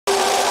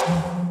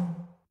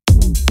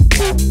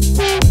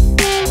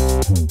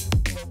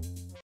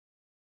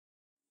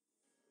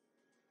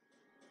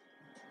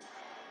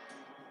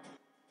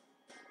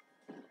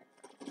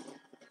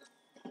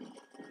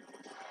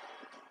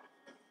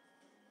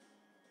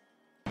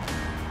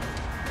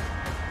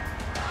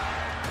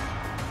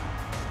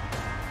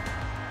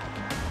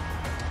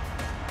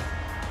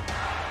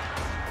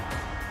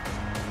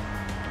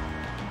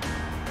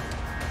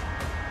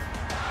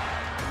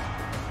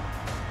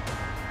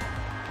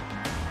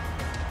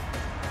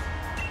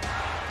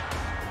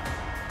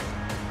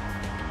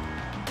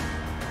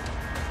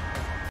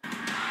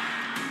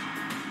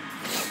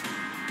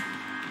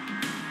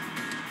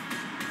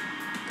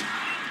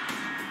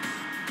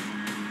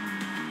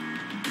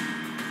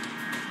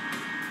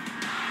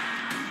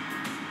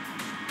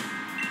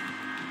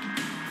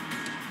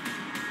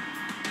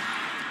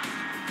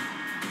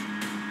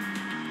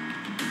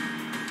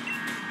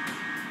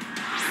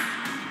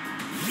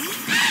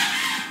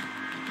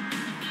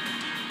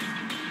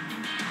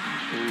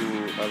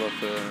I love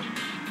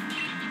the...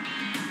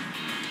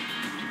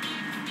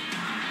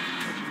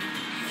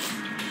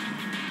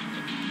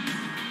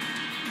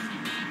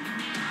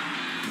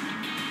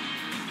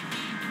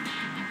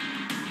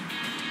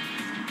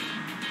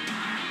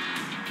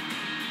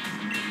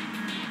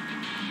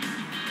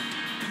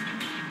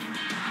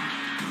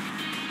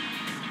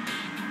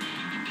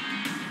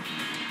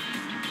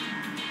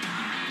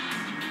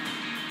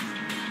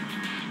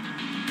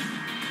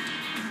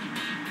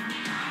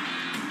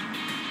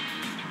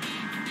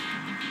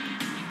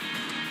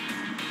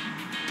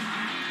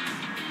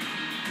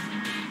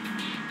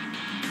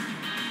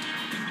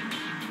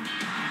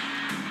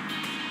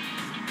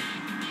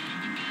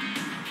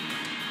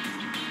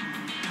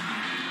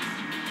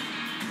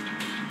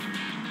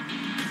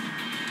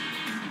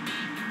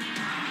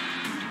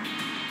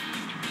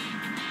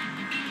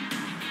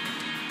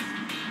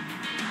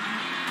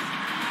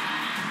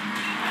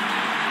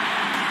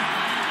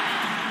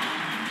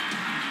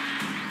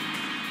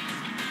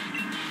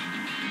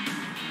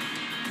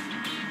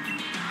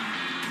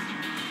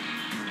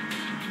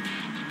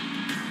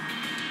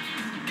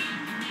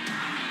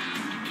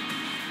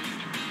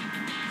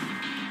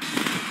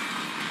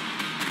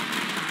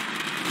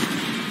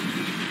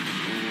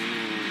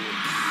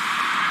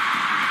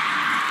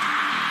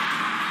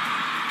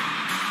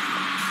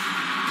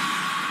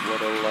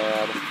 What a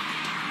lad.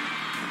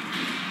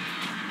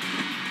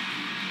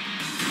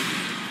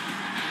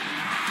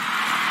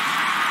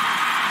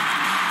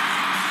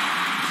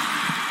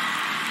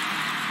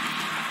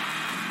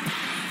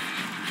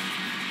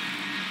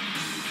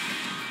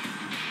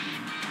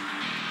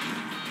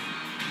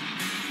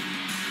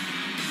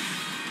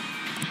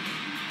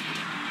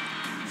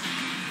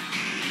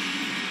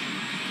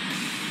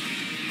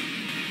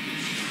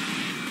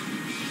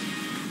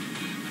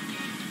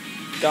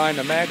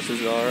 Dynamax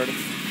is hard.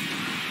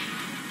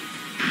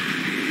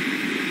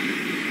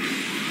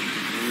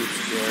 Ooh,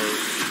 scary.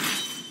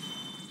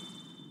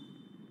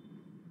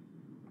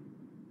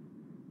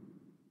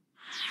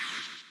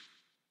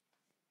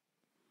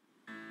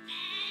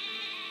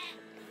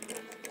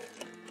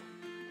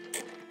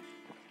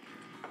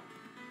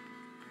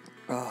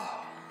 Oh.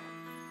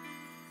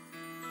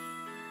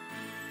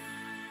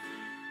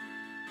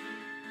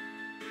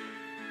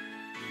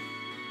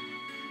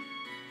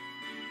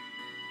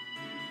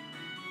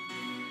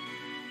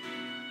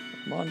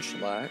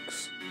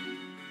 Munchlax.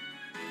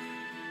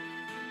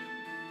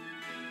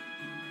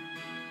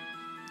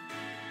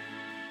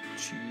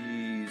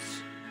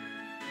 Jeez.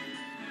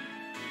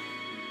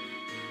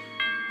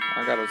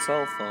 I got a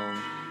cell phone.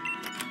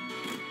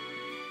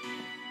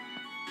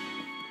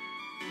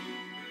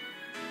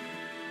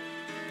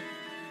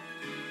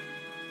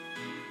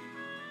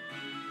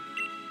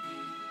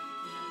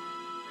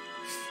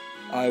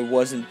 I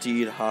was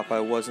indeed, Hop. I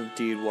was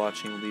indeed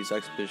watching Lee's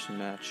exhibition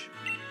match.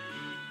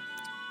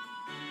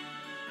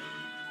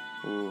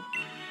 Ooh.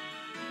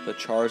 The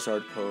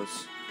Charizard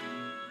pose.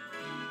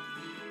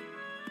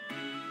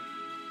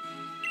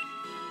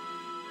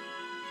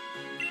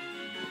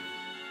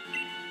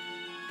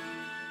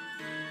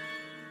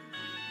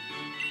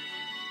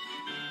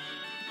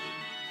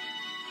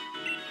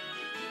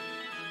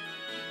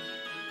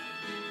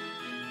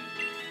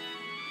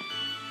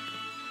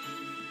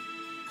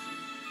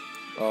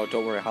 Oh,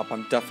 don't worry, Hop.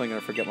 I'm definitely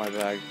gonna forget my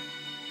bag.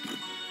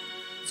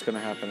 It's gonna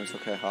happen. It's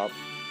okay, Hop.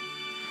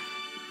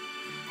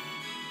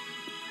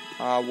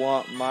 I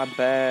want my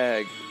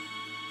bag.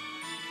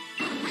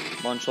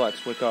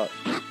 Munchlax, wake up.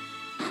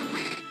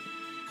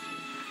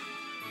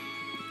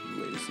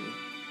 Lazy.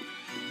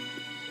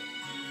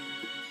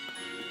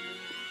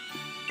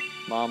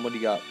 Mom, what do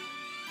you got?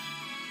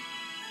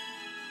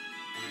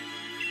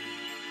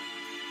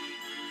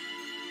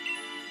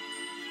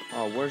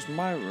 Oh, where's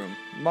my room?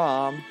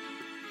 Mom.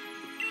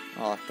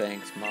 Oh,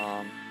 thanks,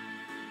 Mom.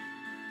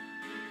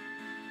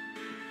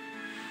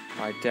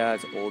 My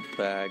dad's old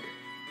bag.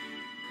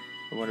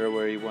 I wonder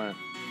where he went.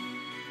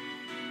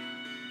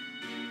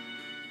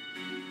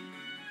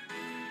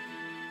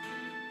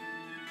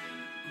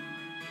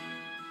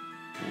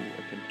 Ooh,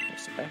 I can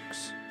press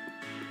X.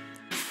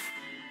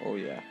 Oh,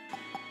 yeah.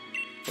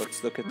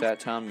 Let's look at that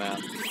town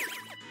map.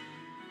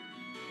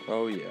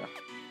 Oh yeah.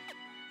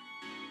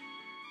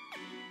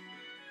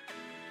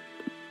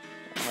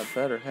 I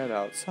better head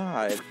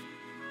outside.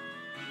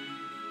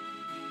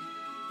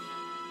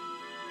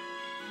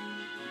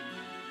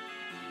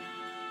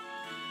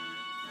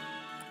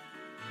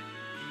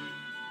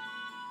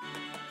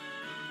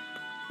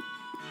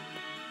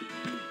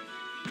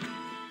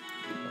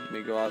 Let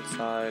me go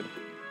outside.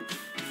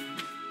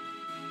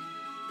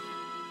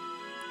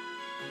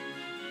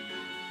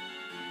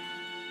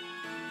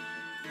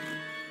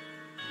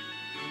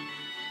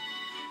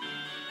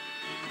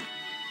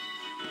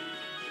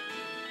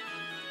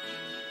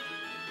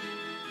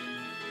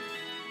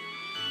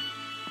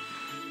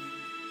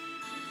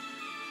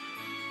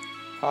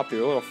 Hop,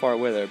 you're a little far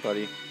away there,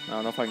 buddy. I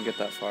don't know if I can get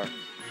that far.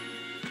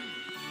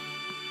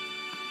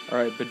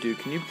 Alright, Badoo,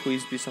 can you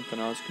please be something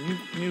else? Can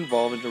you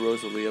evolve into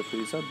Rosalia,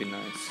 please? That'd be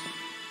nice.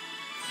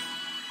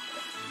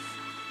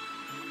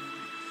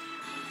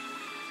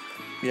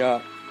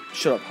 Yeah,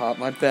 shut up, Hop.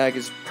 My bag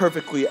is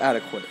perfectly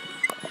adequate.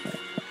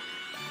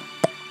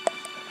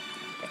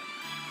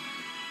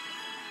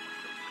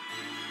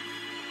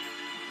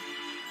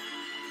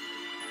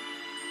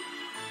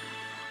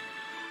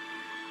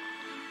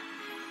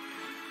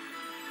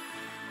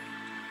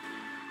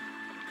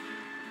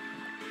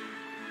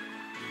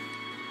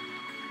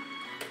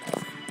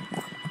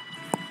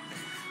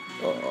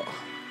 Oh.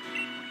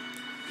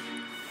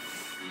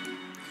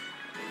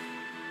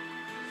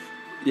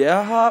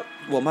 Yeah, Hop?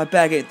 Well, my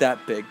bag ain't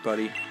that big,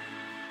 buddy.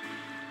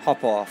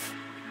 Hop off.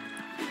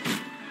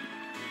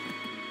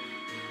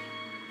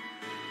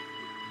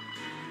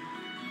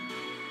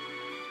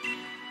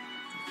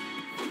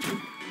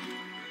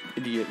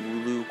 Idiot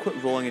Lulu,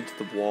 quit rolling into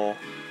the wall.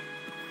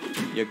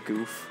 You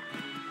goof.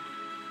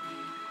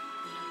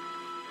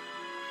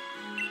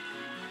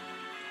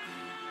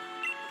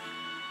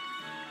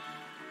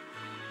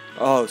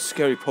 Oh,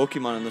 scary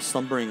Pokemon in the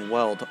slumbering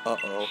weld.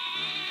 Uh-oh.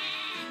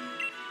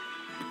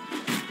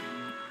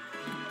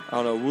 I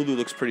don't know, Wooloo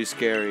looks pretty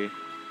scary.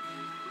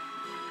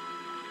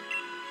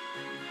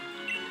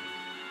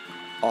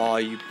 Aw,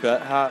 you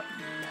bet,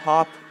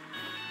 Hop.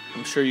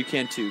 I'm sure you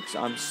can too, because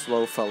I'm a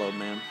slow fellow,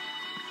 man.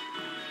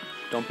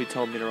 Don't be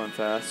telling me to run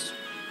fast.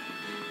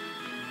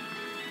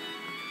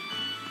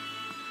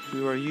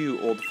 Who are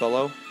you, old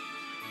fellow?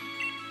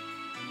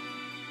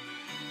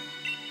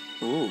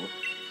 Ooh.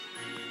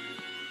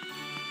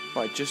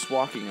 By just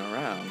walking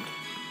around.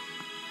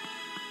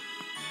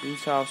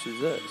 Whose house is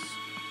this?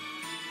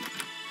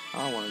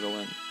 I don't want to go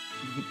in.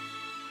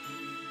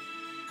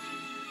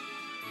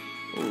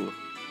 Ooh.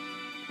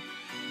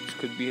 This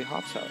could be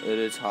Hop's house. It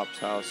is Hop's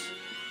house.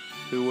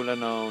 Who would have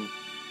known?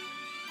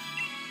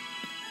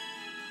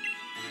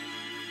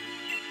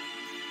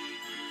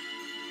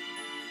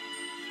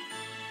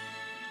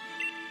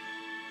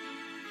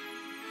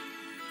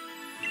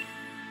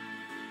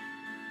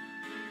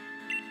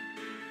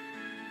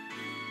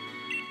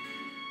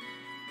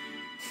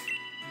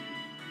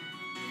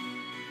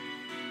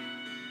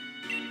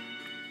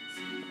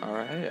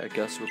 Alright, I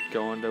guess we're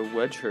going to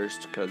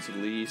Wedgehurst because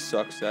Lee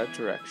sucks at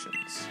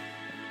directions.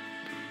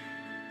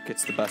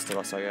 Gets the best of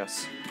us, I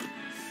guess.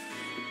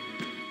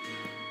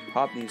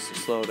 Hop needs to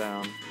slow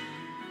down.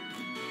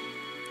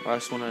 I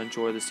just want to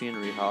enjoy the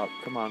scenery, Hop.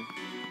 Come on.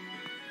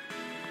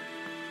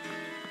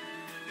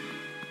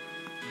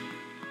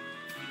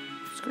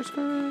 Skirt,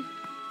 skirt.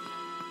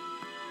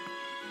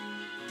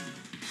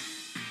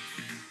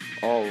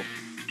 Oh.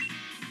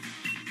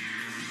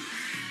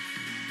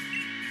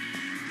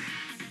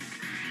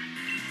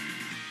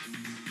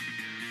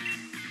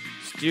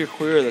 Steer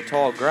clear of the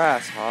tall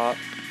grass, Hop.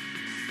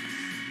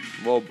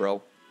 Whoa,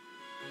 bro.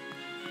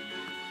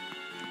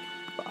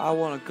 But I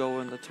want to go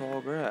in the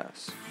tall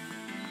grass.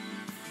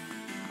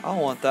 I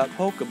want that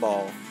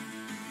Pokeball.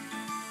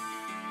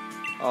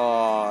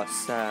 Aw,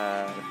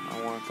 sad.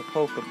 I want the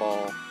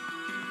Pokeball.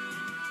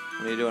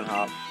 What are you doing,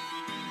 Hop?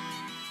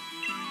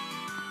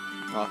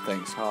 Oh,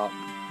 thanks, Hop.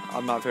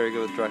 I'm not very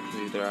good with directions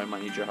either. I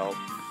might need your help.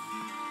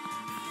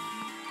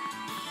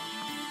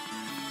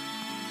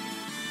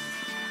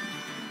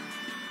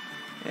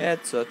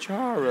 It's a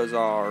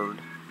Charizard.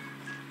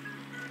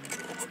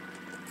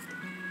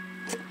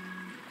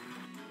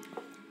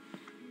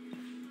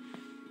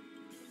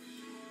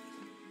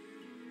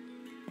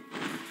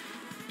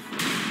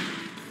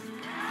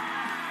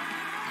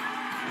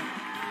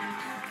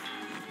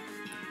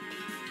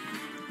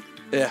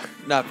 Yeah,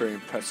 not very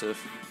impressive.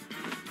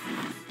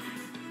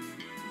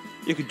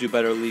 You could do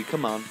better, Lee.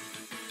 Come on.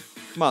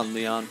 Come on,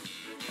 Leon.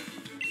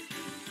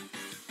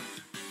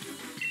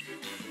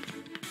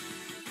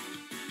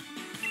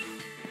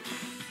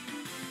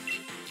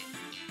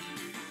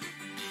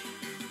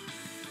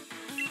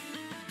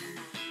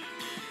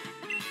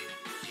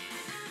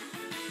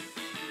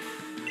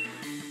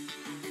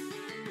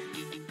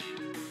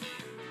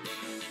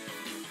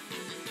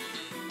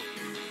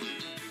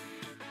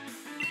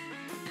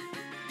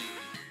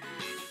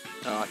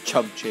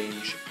 Chub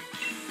change.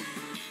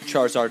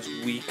 Charizard's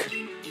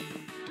weak.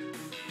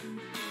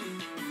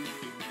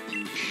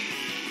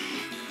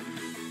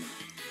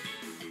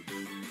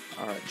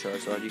 Alright,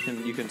 Charizard,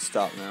 you can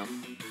stop now.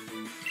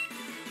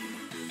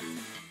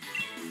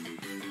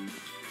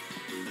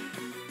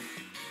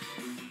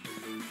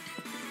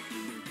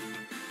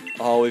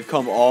 Oh, we've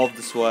come all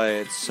this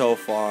way. It's so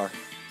far.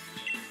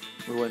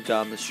 We went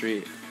down the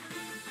street.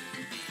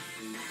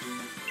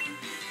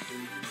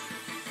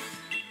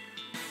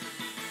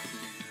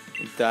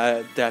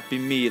 That be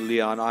me,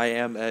 Leon. I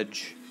am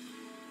Edge.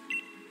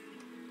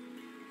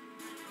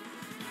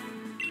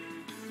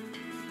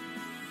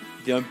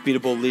 The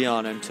unbeatable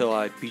Leon until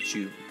I beat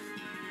you.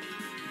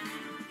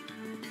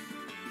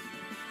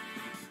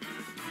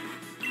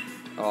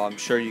 Oh, I'm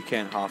sure you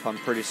can't hop. I'm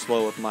pretty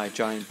slow with my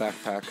giant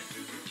backpack.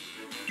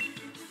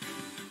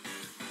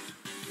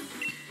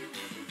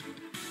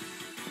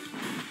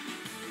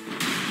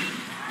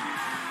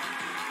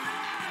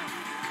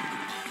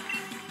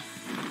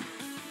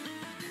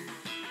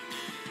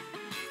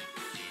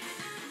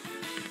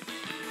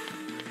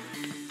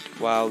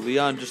 Wow,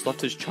 Leon just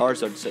left his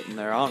Charizard sitting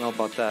there. I don't know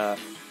about that.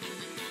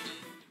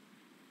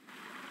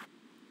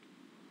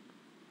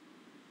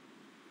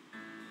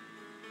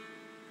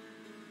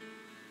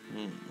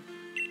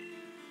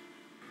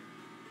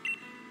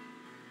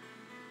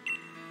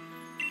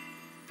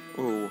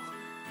 Ooh.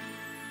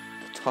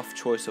 The tough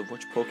choice of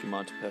which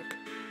Pokemon to pick.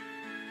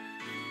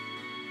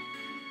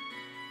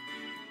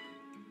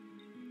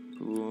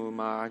 Who am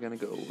I gonna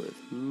go with?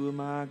 Who am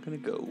I gonna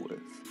go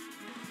with?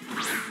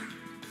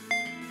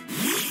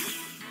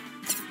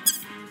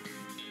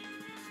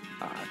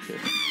 Ah, shit.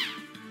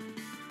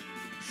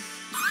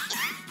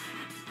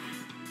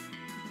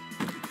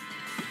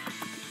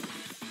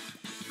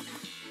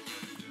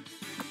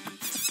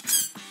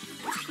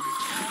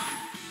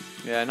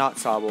 Yeah, not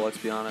Sabo, let's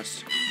be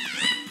honest.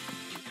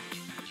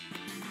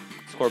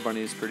 Scorbunny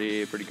is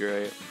pretty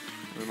great.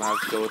 We might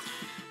have to go with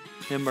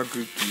him or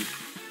Grookey.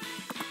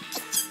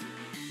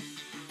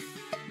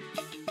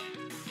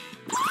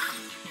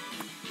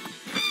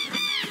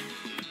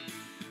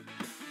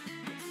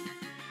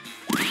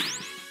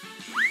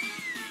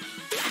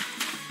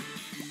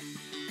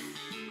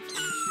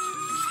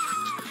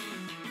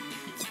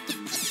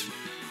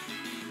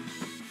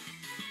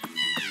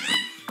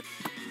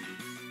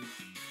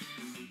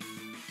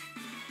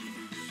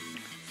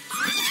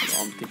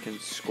 I'm thinking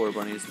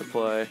Scorbunny's the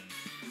play.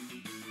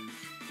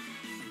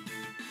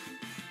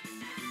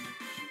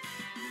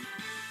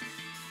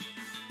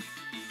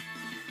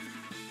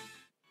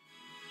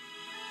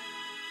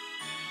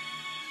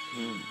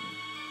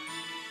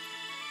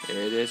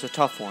 It is a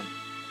tough one.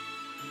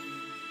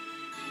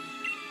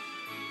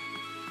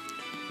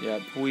 Yeah,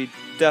 we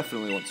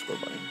definitely want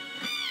Scorbunny.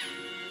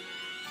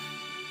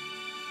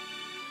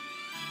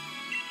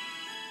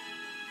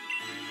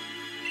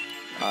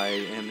 I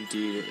am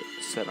indeed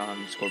set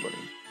on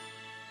Scorbunny.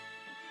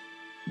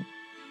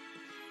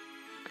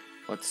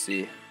 Let's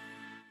see.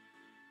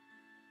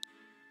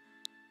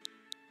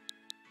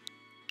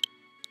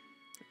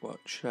 What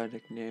should I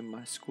nickname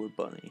my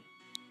Scorbunny?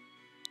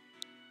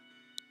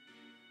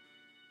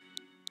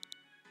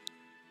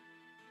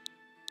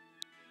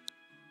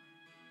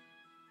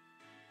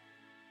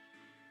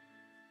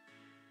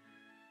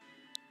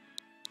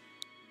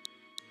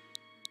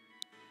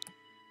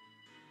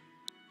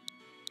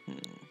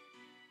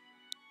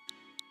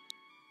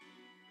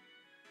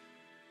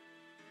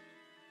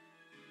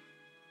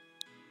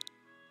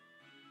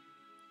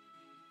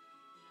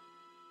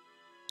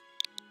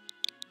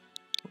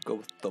 We'll go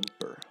with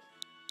Thumper.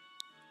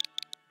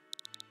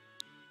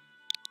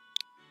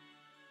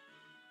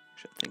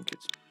 Actually, I think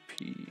it's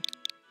P.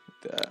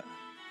 Like that.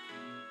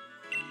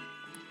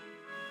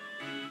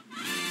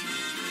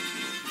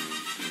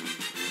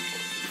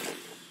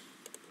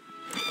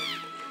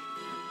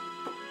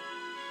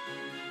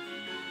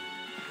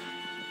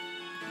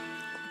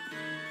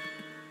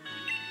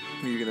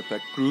 Who are you gonna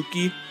pick?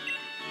 Grookey?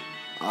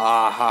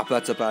 Ah, Hop,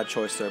 that's a bad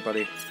choice there,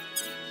 buddy.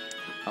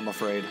 I'm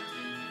afraid.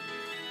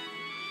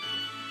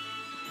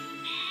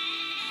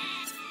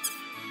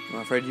 I'm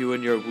afraid you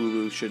and your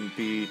Wooloo shouldn't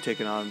be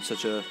taking on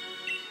such a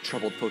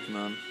troubled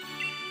Pokemon.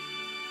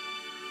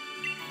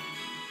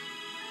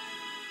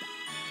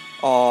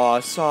 Aw,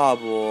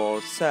 Sabo,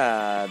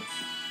 sad.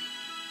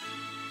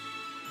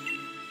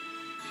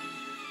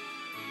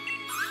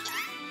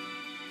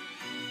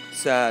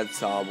 Sad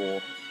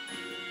Sabo.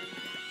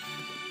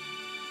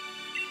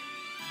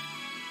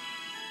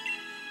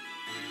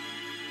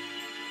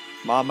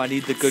 Mom, I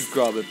need the good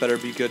grub. It better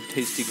be good,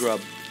 tasty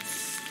grub.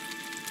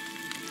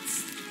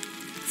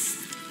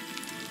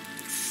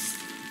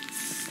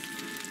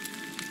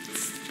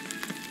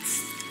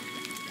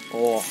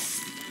 Oh,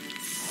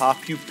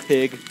 Hop, you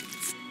pig.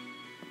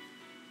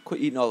 Quit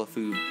eating all the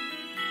food.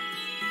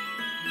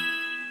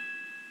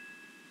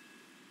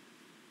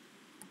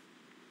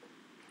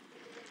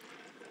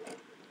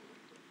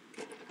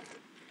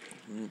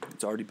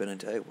 It's already been a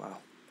day, wow.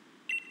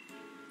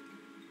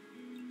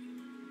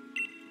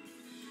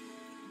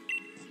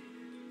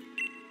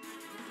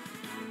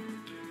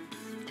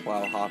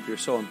 Wow, Hop, you're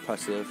so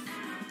impressive.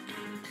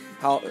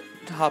 Hop,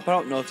 I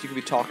don't know if you could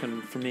be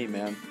talking for me,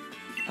 man.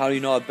 How do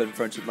you know I've been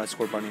friends with my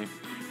Scorbunny?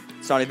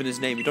 It's not even his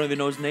name. You don't even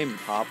know his name,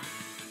 Hop.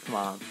 Come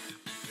on.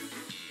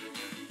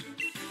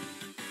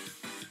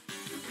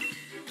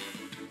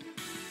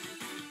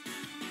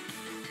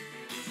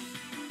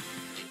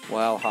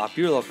 Wow, Hop,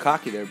 you're a little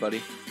cocky there,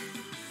 buddy.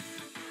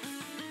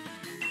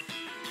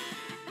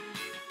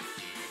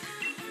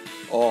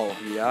 Oh,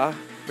 yeah?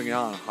 Bring it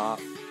on, Hop.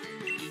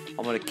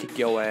 I'm gonna kick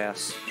your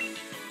ass.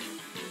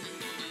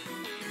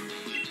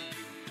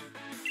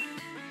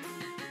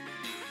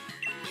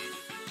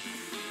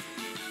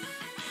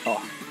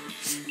 Oh,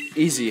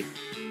 easy.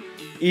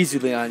 Easy,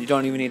 Leon. You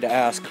don't even need to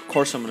ask. Of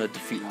course I'm gonna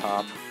defeat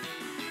Hop.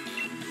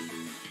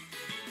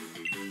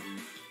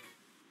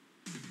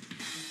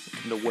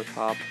 I'm gonna whip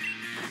Hop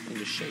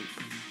into shape.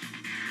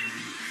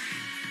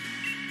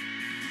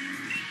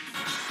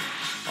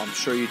 I'm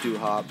sure you do,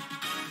 Hop.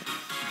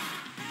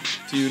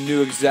 If you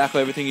knew exactly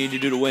everything you need to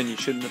do to win, you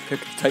shouldn't have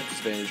picked the type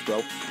disadvantage,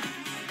 bro.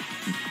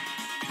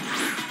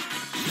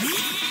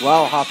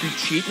 Wow, Hop, you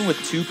cheating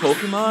with 2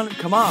 Pokemon?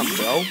 Come on,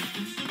 bro.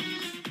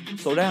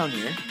 Slow down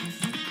here.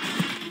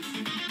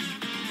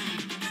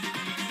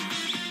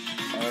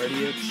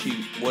 Already a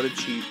cheat. What a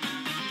cheat.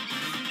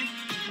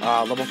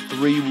 Level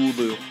 3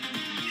 Wooloo.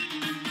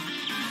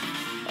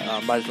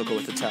 Might as well go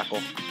with the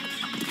tackle.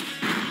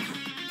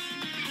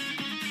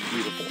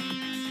 Beautiful.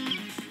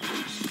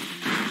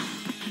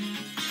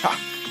 Ha!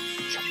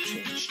 Chump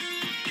change.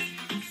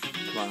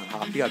 Come on,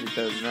 Hop. You gotta be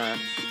better than that.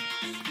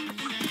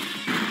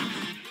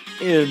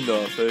 In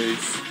the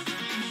face.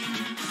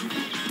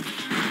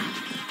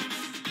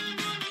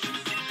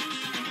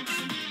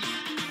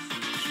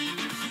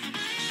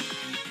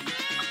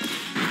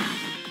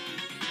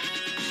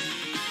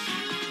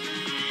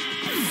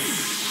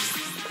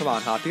 Come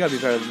on, Hop. You gotta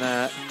be better than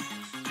that.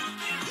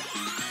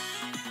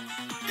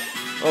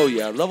 Oh,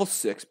 yeah. Level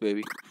 6,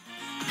 baby.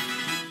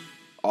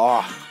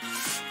 Aw. Oh,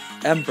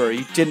 Ember,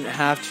 you didn't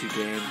have to,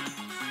 game.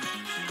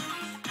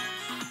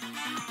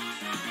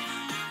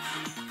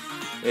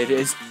 It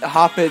is.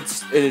 Hop, it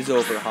is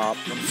over, Hop.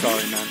 I'm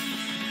sorry, man.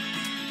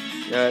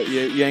 Yeah,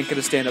 you ain't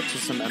gonna stand up to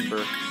some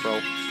Ember, bro.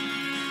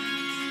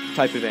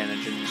 Type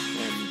advantage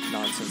and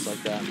nonsense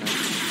like that, man.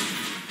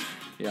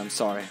 Yeah, I'm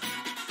sorry.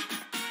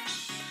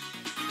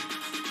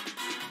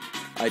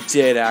 I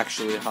did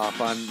actually, Hop.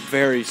 I'm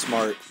very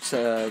smart. It's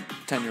a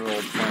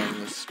 10-year-old playing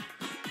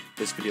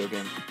this video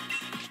game.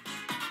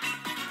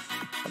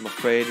 I'm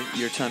afraid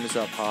your time is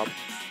up, Hop.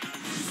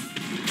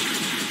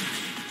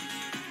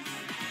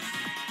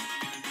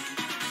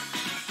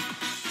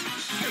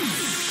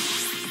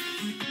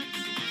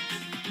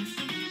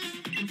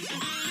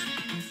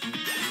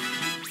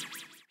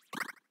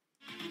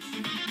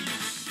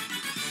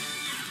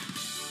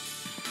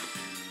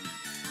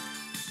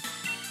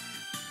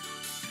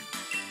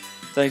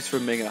 Thanks for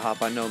making it,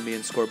 Hop. I know me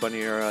and Score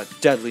Bunny are a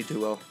deadly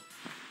duo.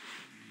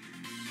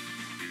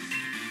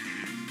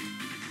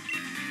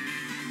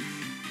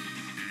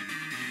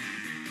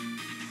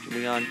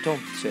 Leon,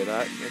 don't say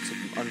that. It's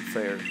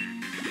unfair.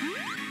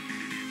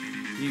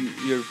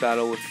 Your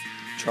battle with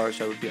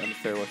Charizard would be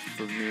unfair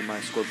for me and my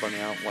Score Bunny.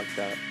 I don't like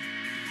that.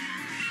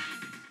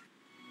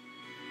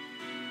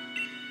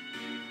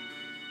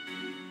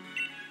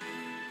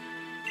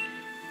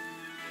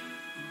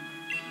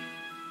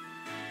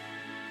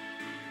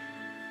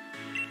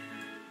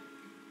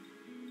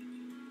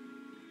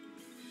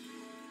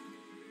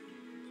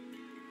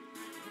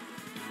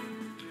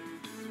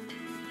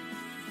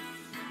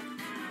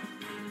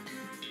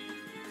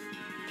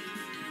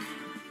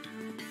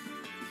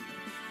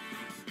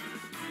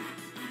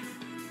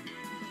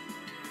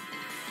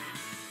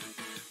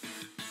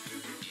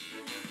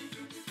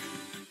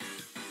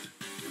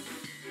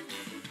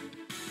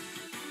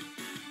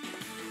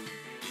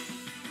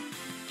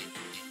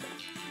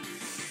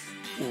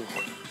 Ooh.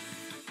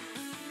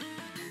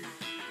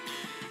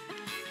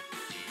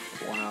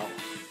 Wow.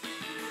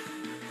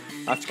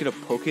 I have to get a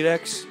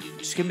Pokédex?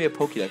 Just give me a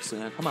Pokédex,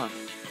 Leon. Come on.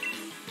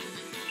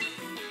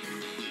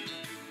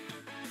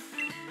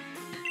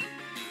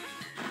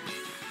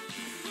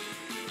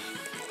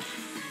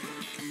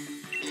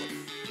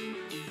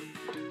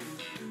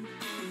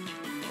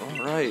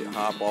 Alright,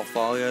 Hop. I'll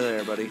follow you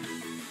there, buddy.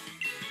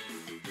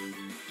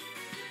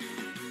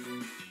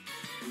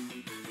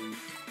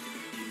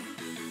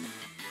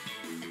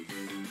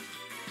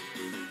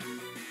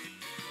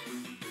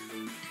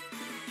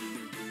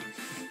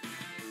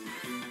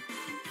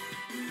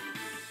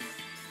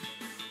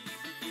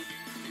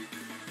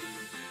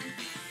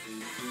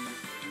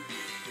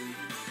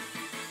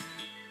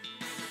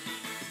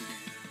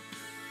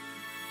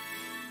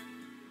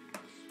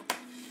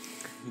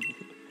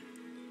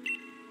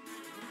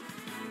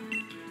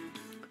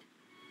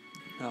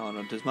 I don't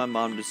know. Does my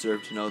mom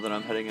deserve to know that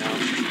I'm heading out?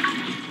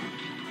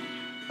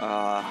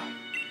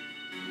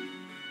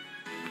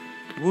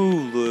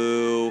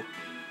 Wooloo.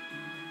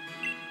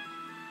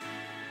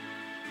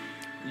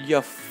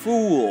 You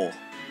fool.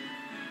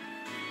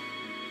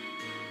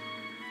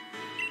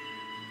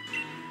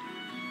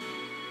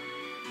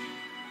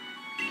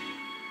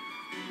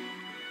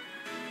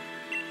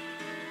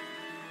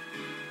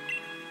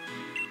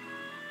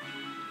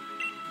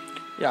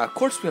 Yeah, of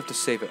course we have to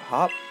save it,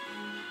 Hop.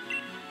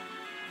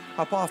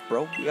 Hop off,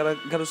 bro. We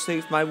gotta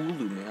save my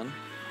Wooloo, man.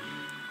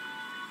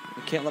 I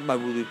can't let my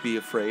Wooloo be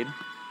afraid.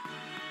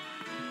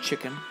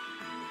 Chicken.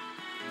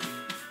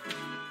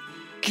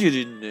 Get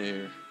in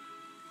there.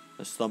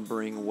 A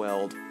slumbering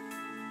weld.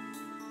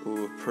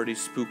 Ooh, pretty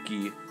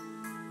spooky.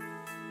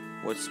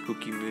 What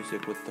spooky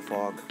music with the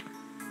fog?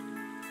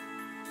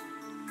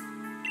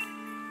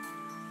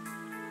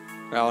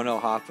 I don't know,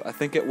 Hop. I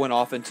think it went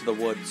off into the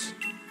woods.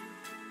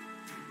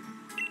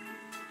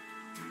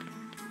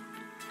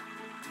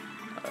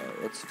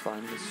 Alright, let's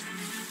find this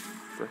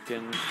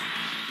frickin'...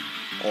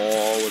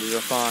 Oh, what did I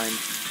find?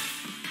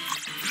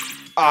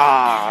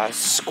 Ah,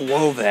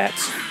 Squovet.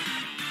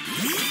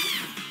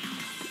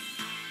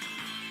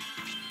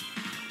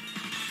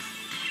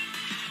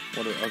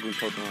 What an ugly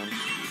Pokemon.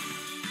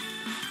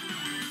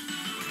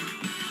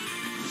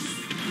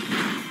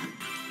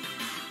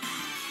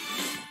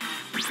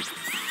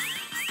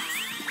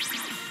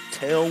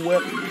 Tail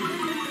Whip.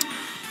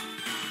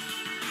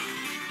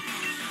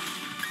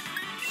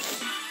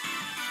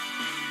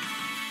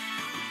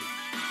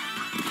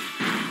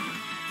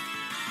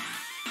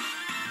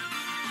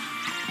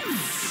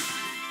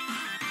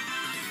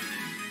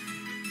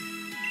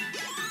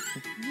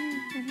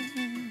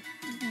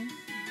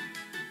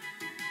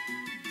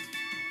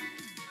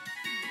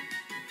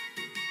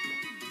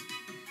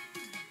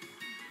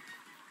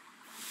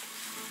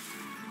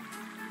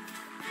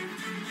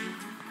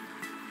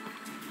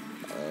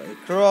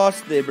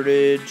 Cross the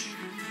bridge.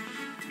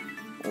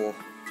 Oh.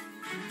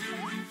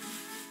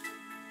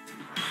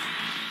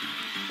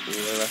 What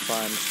did I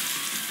find?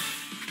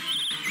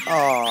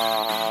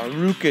 Ah,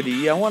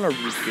 Rookity. I want a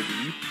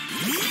Rookity.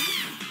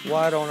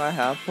 Why don't I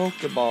have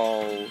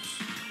Pokeballs?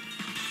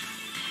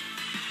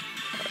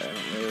 I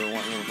don't really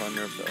want one on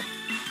Nerf though.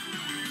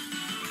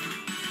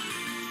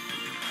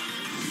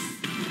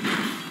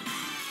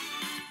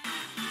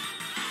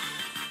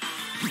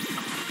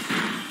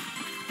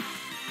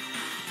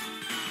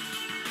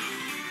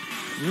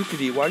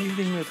 Rookity, why are you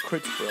hitting me with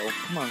crits, bro?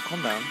 Come on,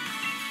 calm down.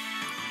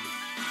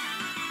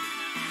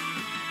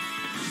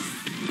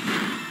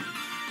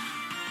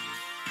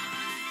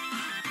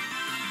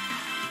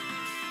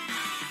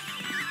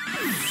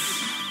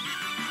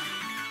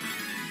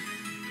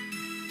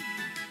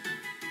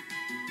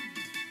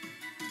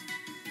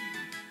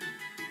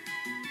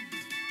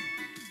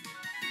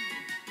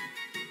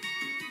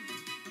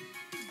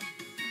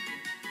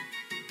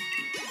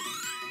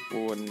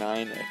 Ooh,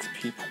 9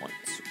 XP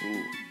points.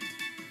 Ooh.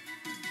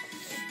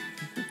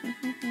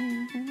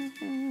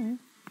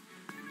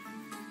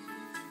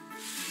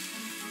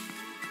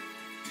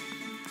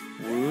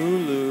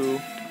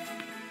 Wooloo.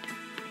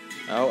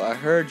 Oh, I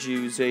heard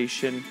you,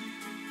 Zacian.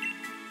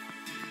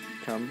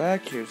 Come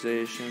back here,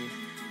 Zacian.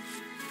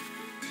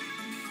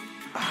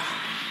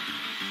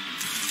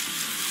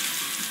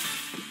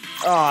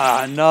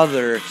 Ah,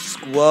 another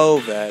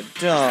Squovet.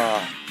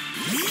 Duh.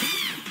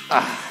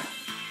 Ah.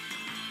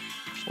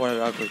 What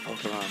an ugly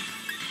Pokemon.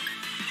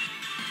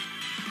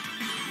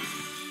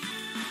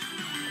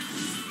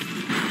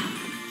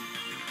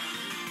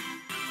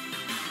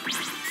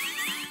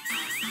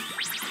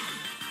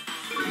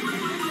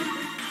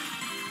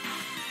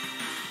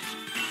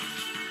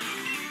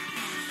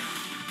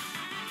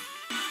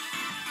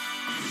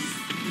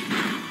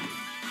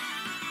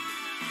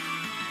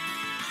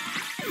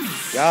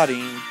 Got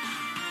him.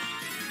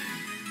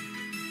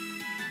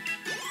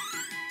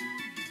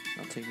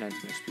 I'll take 19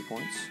 XP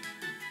points.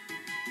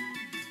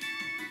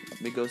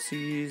 Let me go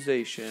see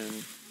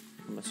Zacian,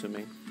 I'm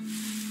assuming.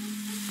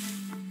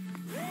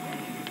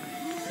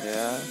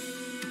 Yeah.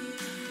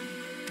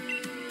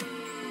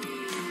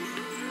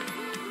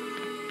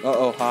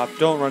 Uh-oh, Hop.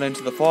 Don't run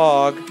into the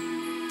fog.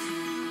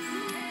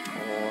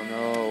 Oh,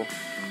 no.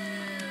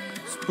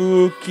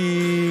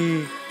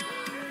 Spooky.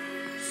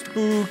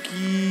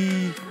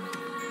 Spooky.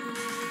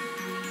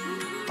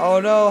 Oh,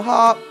 no,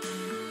 Hop.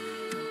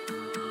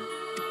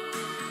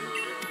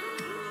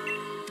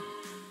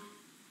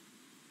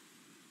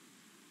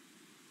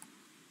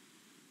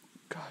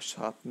 Gosh,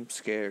 Hop, I'm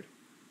scared.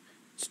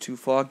 It's too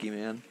foggy,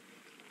 man.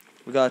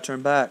 We gotta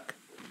turn back.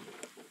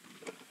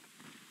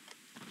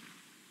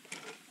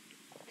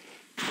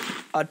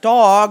 A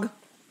dog?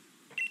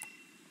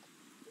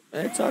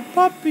 It's a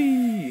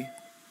puppy.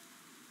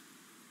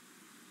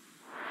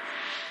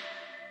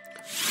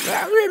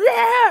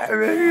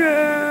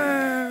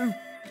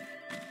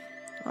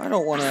 I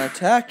don't want to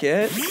attack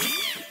it.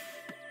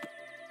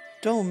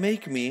 Don't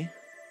make me.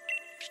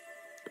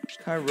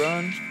 Can I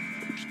run?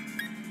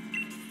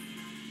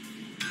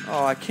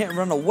 Oh, I can't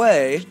run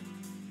away.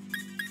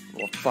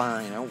 Well,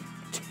 fine. I'll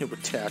do a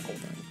tackle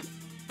then.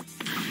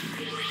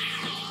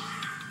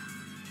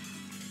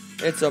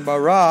 It's a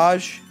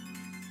mirage.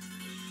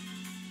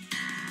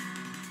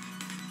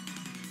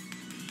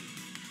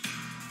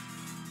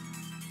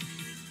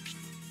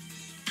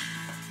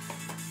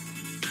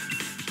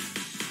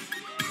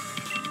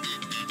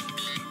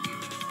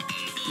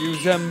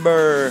 Use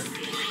Ember.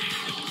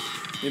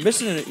 You're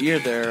missing an ear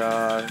there,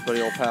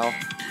 buddy old pal.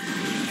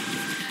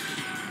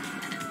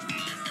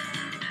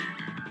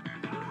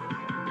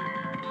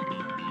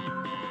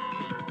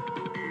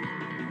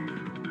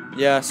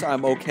 Yes,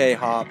 I'm okay,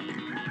 Hop.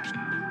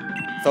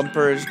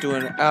 Thumper is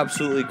doing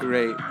absolutely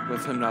great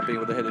with him not being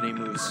able to hit any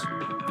moves.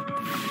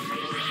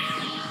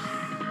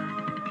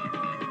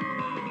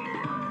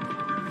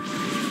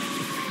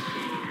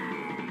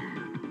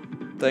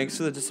 Thanks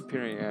for the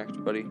disappearing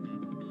act, buddy.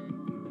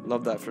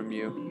 Love that from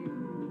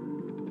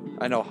you.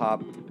 I know,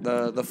 Hop.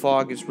 The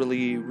fog is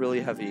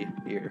really heavy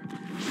here.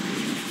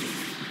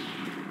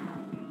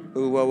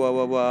 Ooh,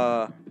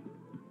 whoa.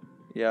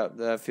 Yeah,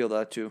 I feel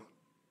that too.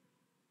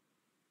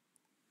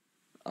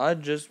 I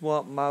just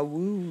want my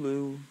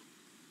Wooloo.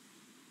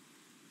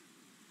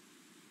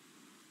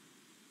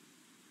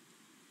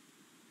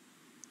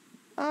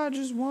 I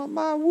just want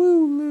my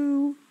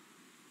Wooloo.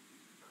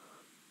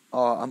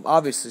 Oh, I'm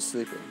obviously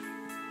sleeping.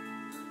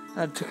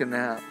 I took a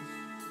nap.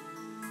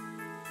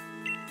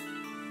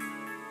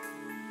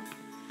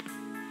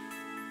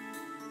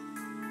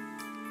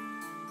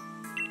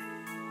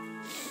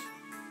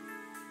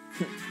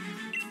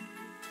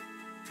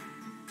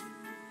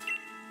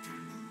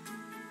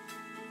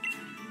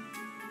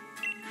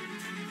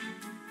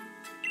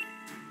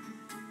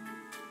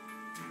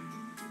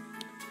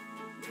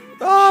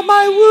 Oh,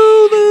 my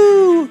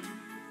Wooloo!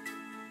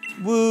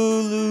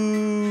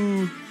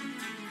 Wooloo!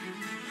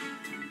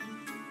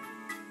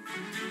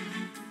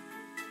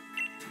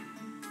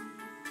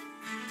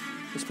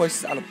 This place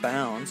is out of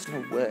bounds.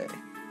 No way.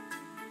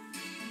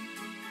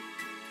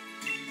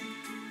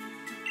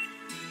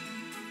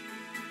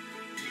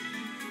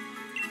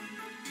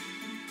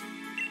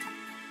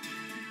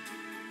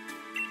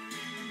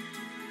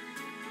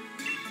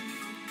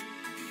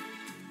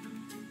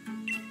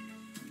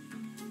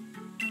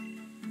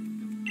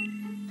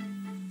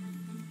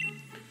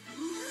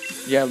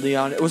 Yeah,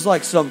 Leon, it was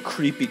like some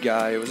creepy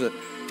guy. It was a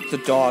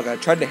dog. I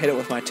tried to hit it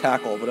with my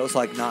tackle, but it was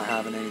like not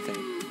having anything.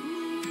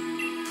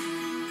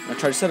 I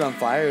tried to set it on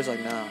fire. It was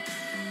like, nah.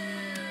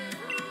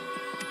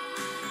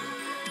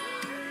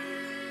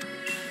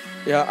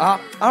 Yeah,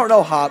 I don't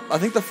know, Hop. I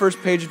think the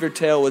first page of your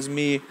tale was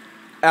me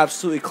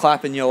absolutely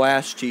clapping yo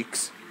ass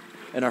cheeks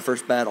in our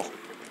first battle.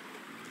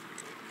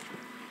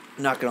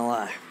 Not gonna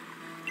lie.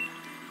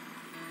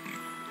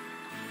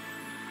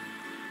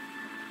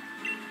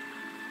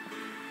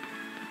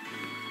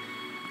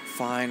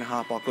 Fine,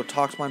 Hop. I'll go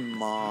talk to my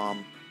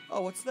mom.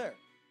 Oh, what's there?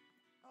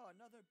 Oh,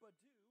 another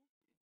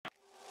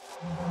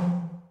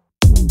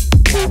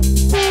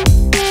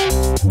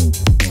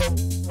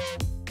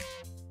Badoo.